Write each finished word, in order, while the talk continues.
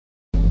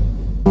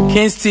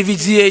Kings TV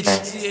GH.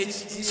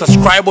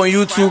 Subscribe on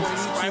YouTube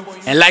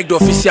and like the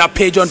official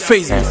page on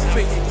Facebook.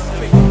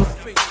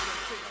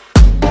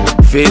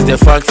 Face the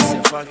facts.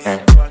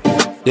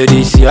 The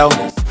DCL.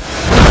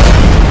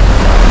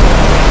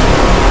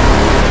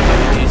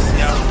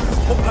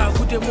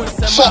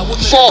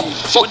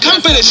 For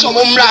companies, some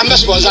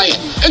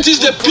it is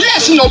the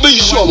blessing of the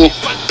show.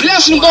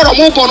 Blessing Ghana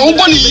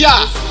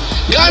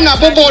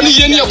Bobo ni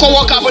yeni ko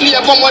work up ni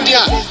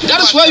yapomodia.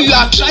 That is why you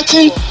are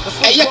attracting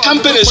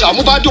companies.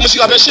 Mobile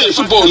domestic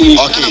football.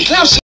 Okay.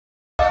 Clubs.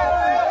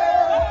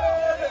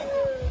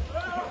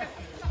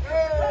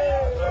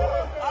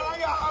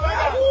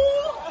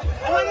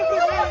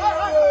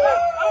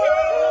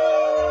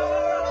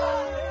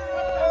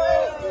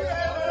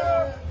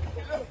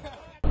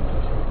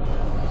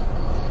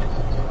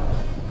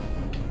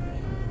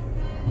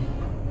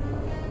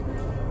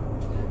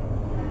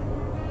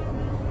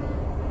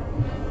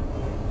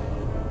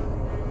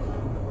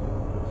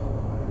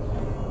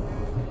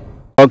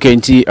 Okay,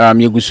 nti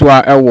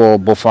yegusua ewo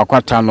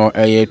Bofoakwa Tano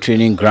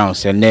training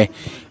grounds ene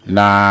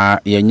na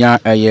yenya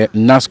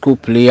NASCO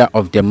player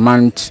of the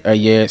month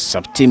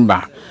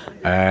September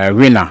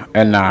winner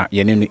ena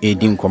yenenu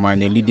Edin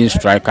Command leading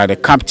striker, the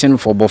captain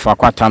for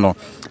Bofoakwa Tano,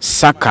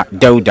 Saaka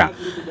Dauda.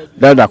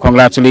 Dauda,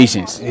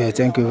 congratulations. Yeah,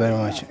 thank you very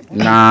much.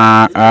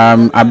 Na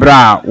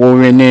abra wo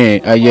wene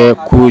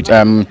coach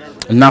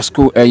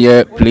NASCO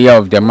player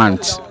of the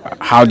month.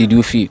 How did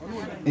you feel?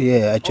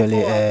 Yeah,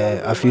 actually,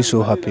 I feel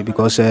so happy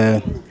because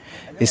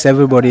it's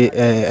every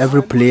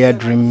player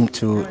dream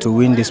to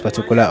win this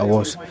particular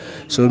award.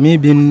 So me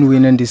being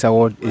winning this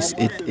award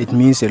it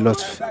means a lot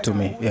to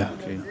me. Yeah.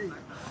 Okay.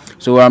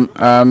 So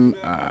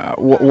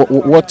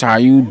what are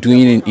you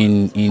doing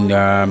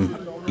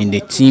in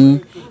the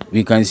team?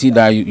 We can see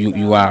that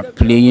you are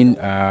playing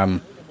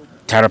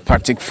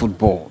therapeutic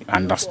football,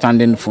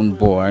 understanding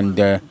football, and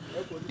the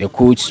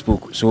coach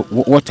spoke. So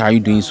what are you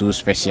doing so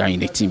special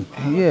in the team?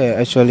 Yeah,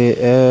 actually,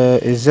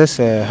 it's just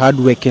hard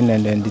working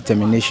and then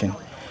determination.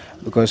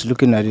 Because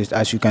looking at it,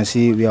 as you can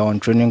see, we are on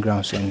training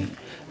grounds and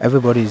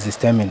everybody is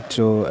determined.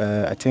 So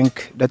I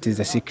think that is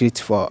the secret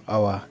for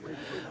our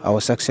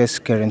success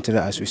currently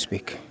as we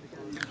speak.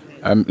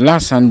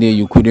 Last Sunday,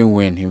 you couldn't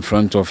win in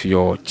front of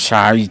your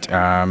child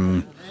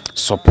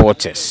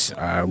supporters.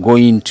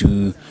 Going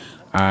to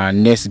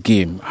next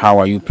game, how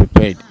are you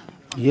prepared?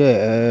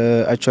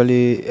 Yeah,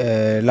 actually,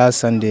 last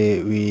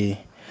Sunday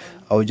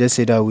I would just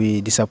say that we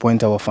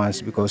disappoint our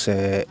fans because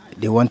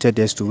they wanted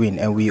us to win,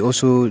 and we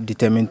also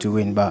determined to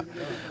win. But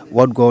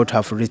what God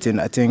have written,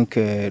 I think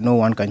no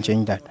one can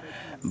change that.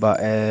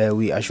 But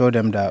we assure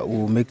them that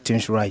we'll make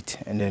things right,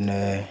 and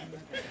then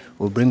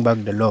we'll bring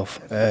back the love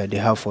they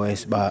have for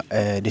us. But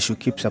they should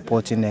keep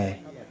supporting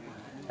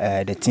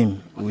the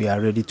team. We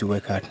are ready to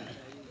work hard.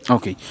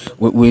 Okay,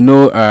 we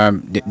know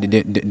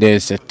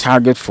there's a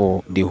target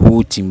for the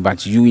whole team,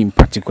 but you in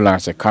particular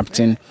as a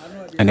captain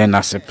and then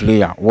as a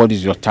player, what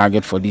is your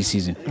target for this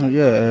season?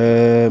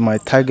 Yeah, my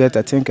target,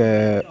 I think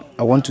I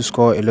want to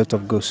score a lot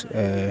of goals,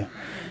 and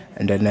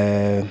then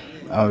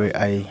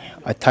I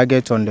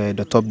target on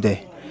the top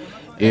there.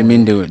 You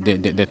mean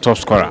the top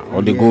scorer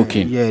or the goal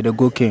king? Yeah, the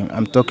goal king.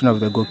 I'm talking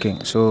of the goal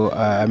king. So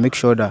I make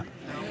sure that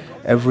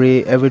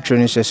every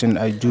training session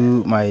I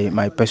do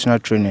my personal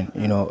training.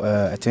 You know,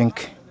 I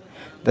think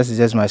that is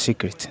just my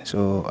secret.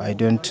 So I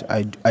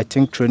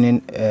think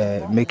training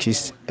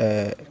makes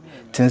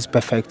things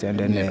perfect, and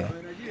then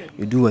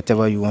you do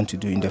whatever you want to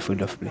do in the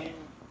field of play.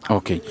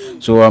 Okay,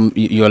 so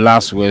your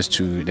last words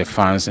to the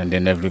fans and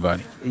then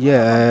everybody.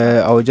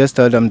 Yeah, I will just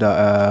tell them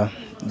that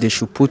they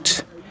should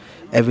put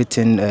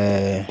everything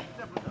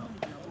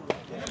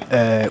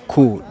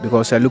cool,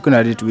 because looking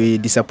at it, we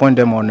disappoint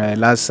them on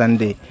last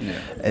Sunday,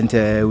 and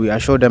we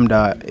assure them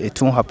that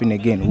it won't happen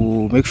again.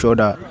 We'll make sure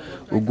that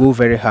we'll go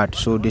very hard,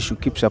 so they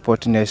should keep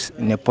supporting us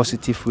in a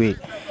positive way,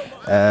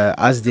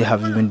 as they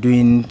have been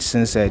doing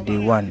since day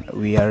one.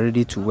 We are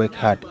ready to work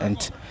hard, and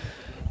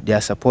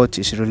their support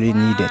is really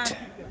needed.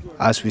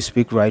 As we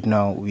speak right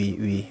now,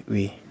 we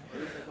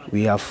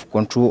have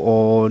control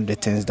all the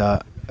things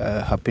that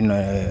happen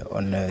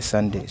on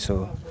Sunday,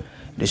 so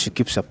they should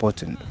keep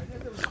supporting.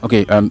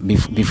 Okay,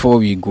 before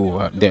we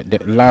go,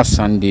 the last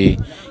Sunday,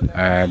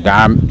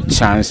 that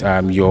chance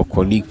your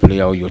colleague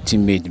player or your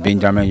teammate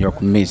Benjamin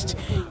York missed.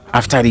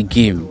 After the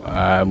game,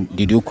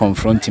 did you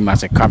confront him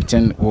as a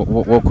captain?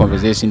 What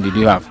conversation did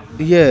you have?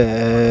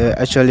 Yeah,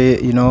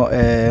 actually, you know,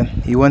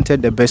 he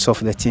wanted the best of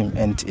the team,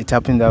 and it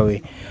happened that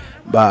way.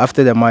 But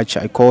after the match,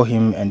 I called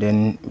him, and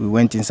then we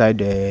went inside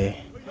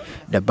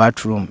the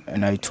bathroom,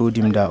 and I told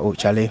him that, oh,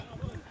 Charlie,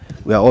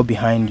 we are all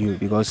behind you,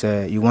 because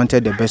you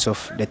wanted the best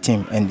of the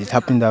team, and it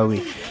happened that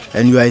way.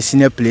 And you are a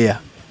senior player,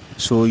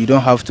 so you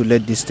don't have to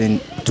let this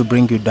thing to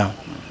bring you down.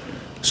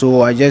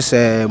 So I just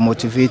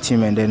motivate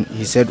him, and then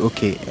he said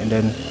okay, and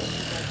then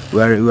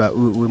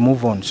we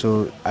move on.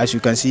 So as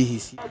you can see,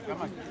 he's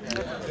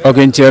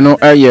Okay, ntieno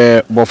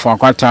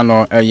Bofoakwa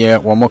Tano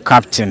womo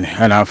captain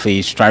and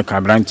afi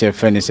striker branch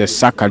friend is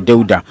Saaka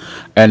Dauda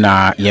and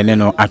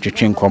yeneno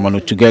atwetwe nkomo no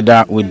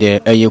together with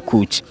the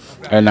coach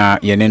and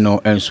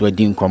yeneno enso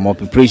adi nkomo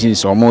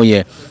preparations omo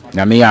ye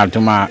na me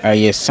adoma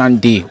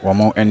Sunday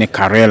womo ene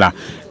Karela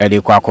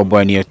de kwa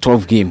akobo ne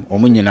 12 game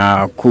omo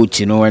nyina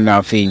coach no and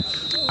afi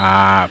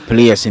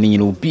players ni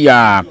nyina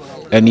obia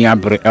eni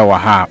abre ewa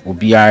ha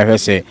obia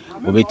hwese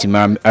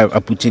obetima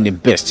putting the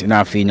best na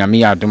afi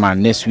nyame adoma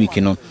next week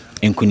no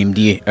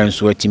enkunimdie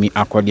enso atimi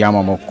akodi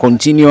amamo.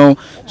 Continue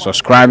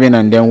subscribing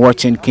and then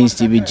watching Kings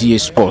TV GA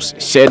Sports.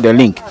 Share the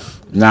link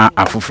na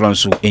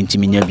afufronso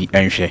entimi nyabi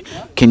enhwe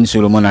King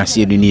Solomon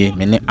asiedunie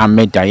mene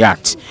Ahmed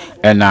Dayat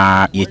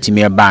na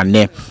yetimi eba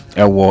ne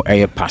ewo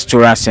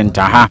pastoral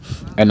center ha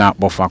na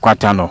Bofoakwa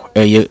Tano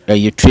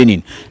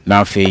training na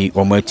afei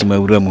omo atimi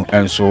awuramu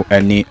enso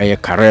eni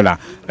Karela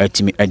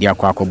atimi adi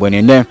akwa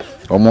akobone ne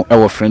omo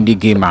ewo friendly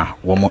game a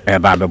omo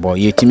eba bebo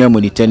yetimi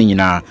amonitani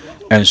nyina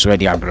enso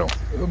adi abro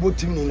Ebo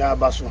team ni na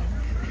abaso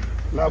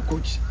na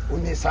coach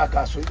oni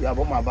Saaka so ya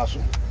bo ma abaso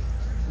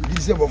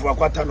dise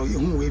Bofoakwa Tano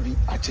yehu we bi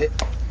ache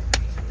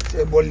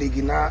se ball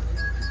league na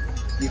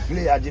the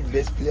player the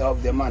best player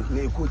of the month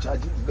na coach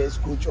the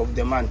best coach of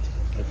the month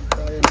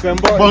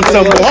bon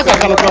sambo waka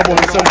kana problem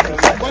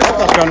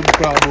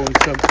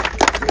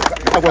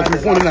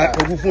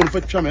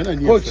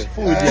coach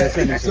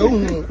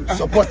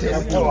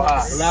supporters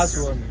last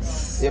one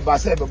e ba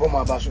se be bo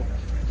ma abaso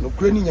no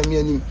kure ni nyame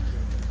ani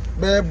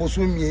be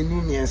boso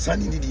mienu miensa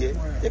ni die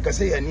ye ka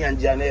se ya ni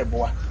anja na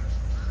eboa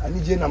ani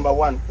je number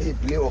 1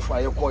 play of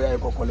aye ko ya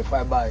ko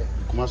qualify by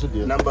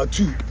number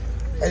 2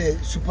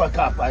 super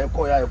cup aye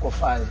ko ya ko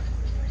 5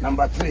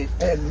 number 3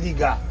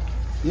 liga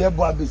ye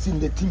bo abesin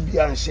the team bi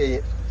an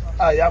share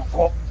aya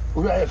ko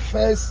we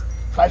first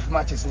 5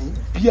 matches ni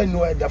bia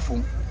no e da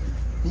fom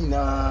ni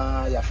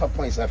na ya fa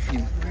points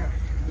afim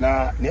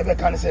na ne be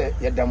kan se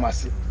ye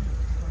damase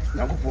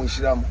yakopon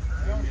shiramo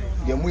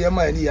ye mu ye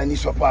ma ni ya ni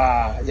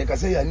sopa ye ka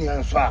se ya ni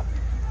anso a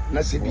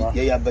na se bi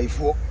ye ya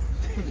baifo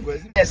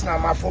yes na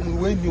ma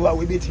form we ni wa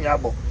we betin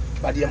abo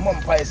but ye mom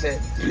pa se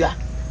ya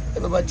e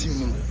baba team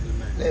ni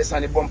na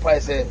sane bom pa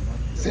se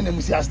na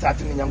musi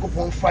start ni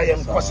yakopon fire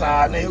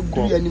nkosa na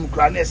egu ya nim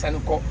kra na sane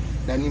ko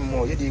na nim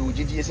mo ye de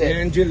ugidi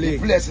se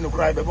place no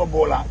kra be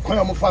bola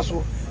kon mo fa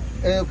so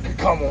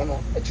come on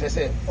e kire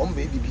se on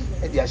be bibi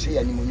e de ahye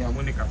ya nim nyam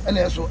e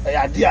na so e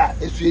ade a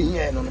esu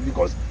ehia no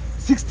because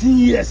 16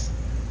 years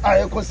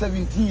I got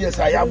 17 years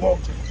I have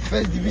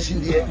first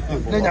division there.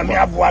 Then I may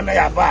have one I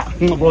have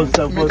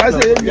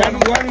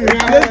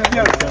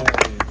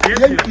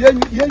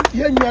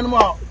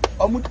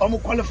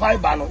qualify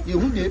banner. You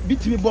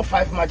beat me about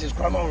 5 matches,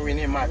 come on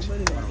winning match.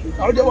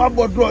 How they were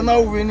both draw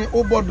now winning,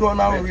 over draw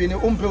now winning,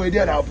 pay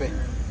there now pay.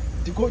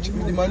 The coach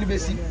with the money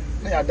basic,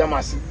 they are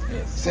damasi.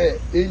 Say,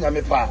 in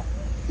Yamepa,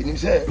 in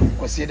himself,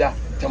 consider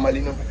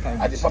Tamalino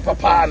at the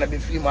papa and be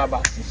free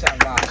maba.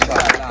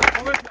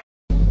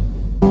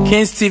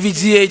 Kings TV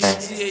GH,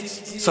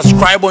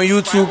 subscribe on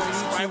YouTube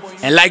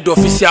and like the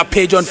official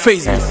page on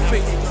Facebook.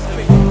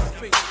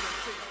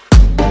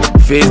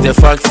 Face the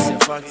facts,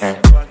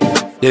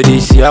 the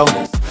DCL.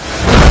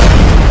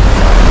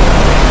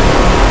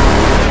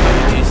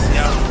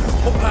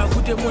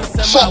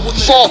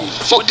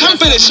 For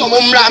companies, some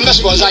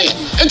sponsor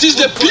it is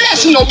the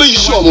place in Obe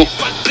Yusumo,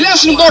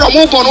 place in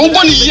Boromo,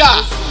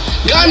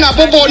 Ghana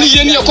Bobo ni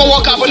yeni ko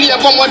work up ni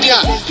pomodia.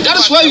 That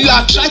is why you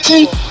are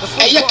attracting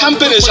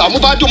companies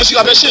mobile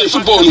domestic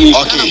football.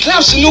 Okay.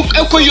 Clubs no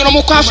eko yono mo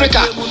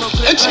Africa.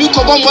 Etimi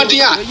ko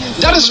pomodia.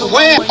 That is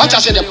where what I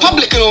said the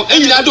public no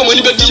enyina do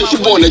money be di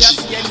football na chi.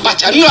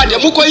 But anu ade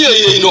mo ko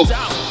ye no.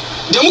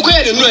 De mo ko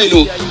ye no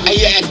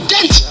a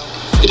dent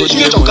in the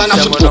image of Ghana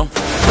football.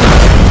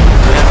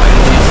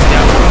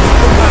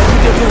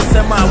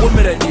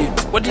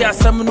 What they are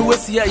some no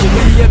see ya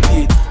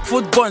you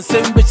football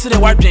same be chire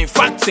wadwen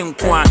facts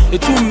nko a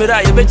etu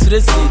mira ye be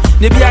chire si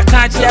ne bia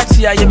ka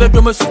chia ye be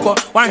dom suko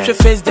wanhwe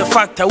face the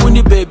fact a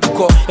woni baby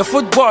ko e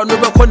football no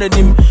be ko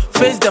nanim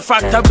face the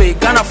fact be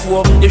Ghana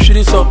fo ye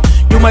hwiri so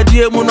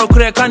yumadie mu no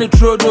kre kan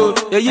trodo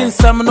ye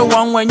yinsam no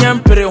wanwanya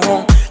mpere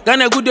ho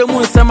Ghana gude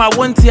mu nsam a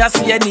wonti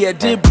ase ye ne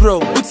de bro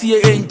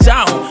utie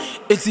enja ho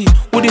eti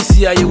wodi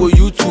sia ye wo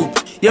YouTube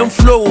yen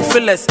flow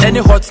fearless any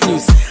hot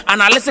news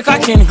analytical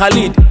king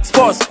Khalid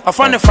sports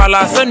afane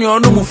fala send you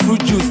no mu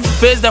fruit juice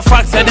face the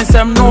fact said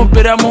some no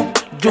beramo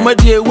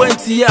jumadie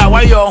wenti ya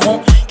wa yo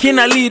ho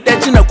kina lead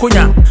ejina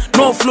konya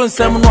no flow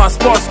nsem no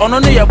sports ono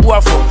ne ye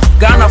buafo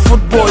Ghana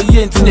football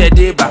ye ntine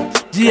deba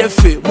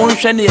GFA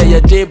monhwe ne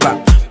ye deba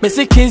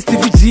mesi Kings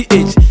TV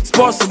GH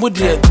sports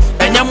mudie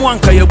enyam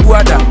anka ye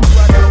buada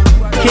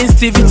Kings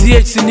TV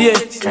GH nie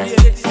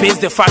face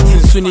the facts in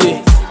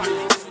sunie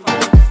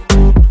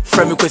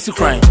from Kwesi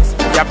crime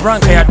ya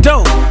branka ya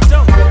do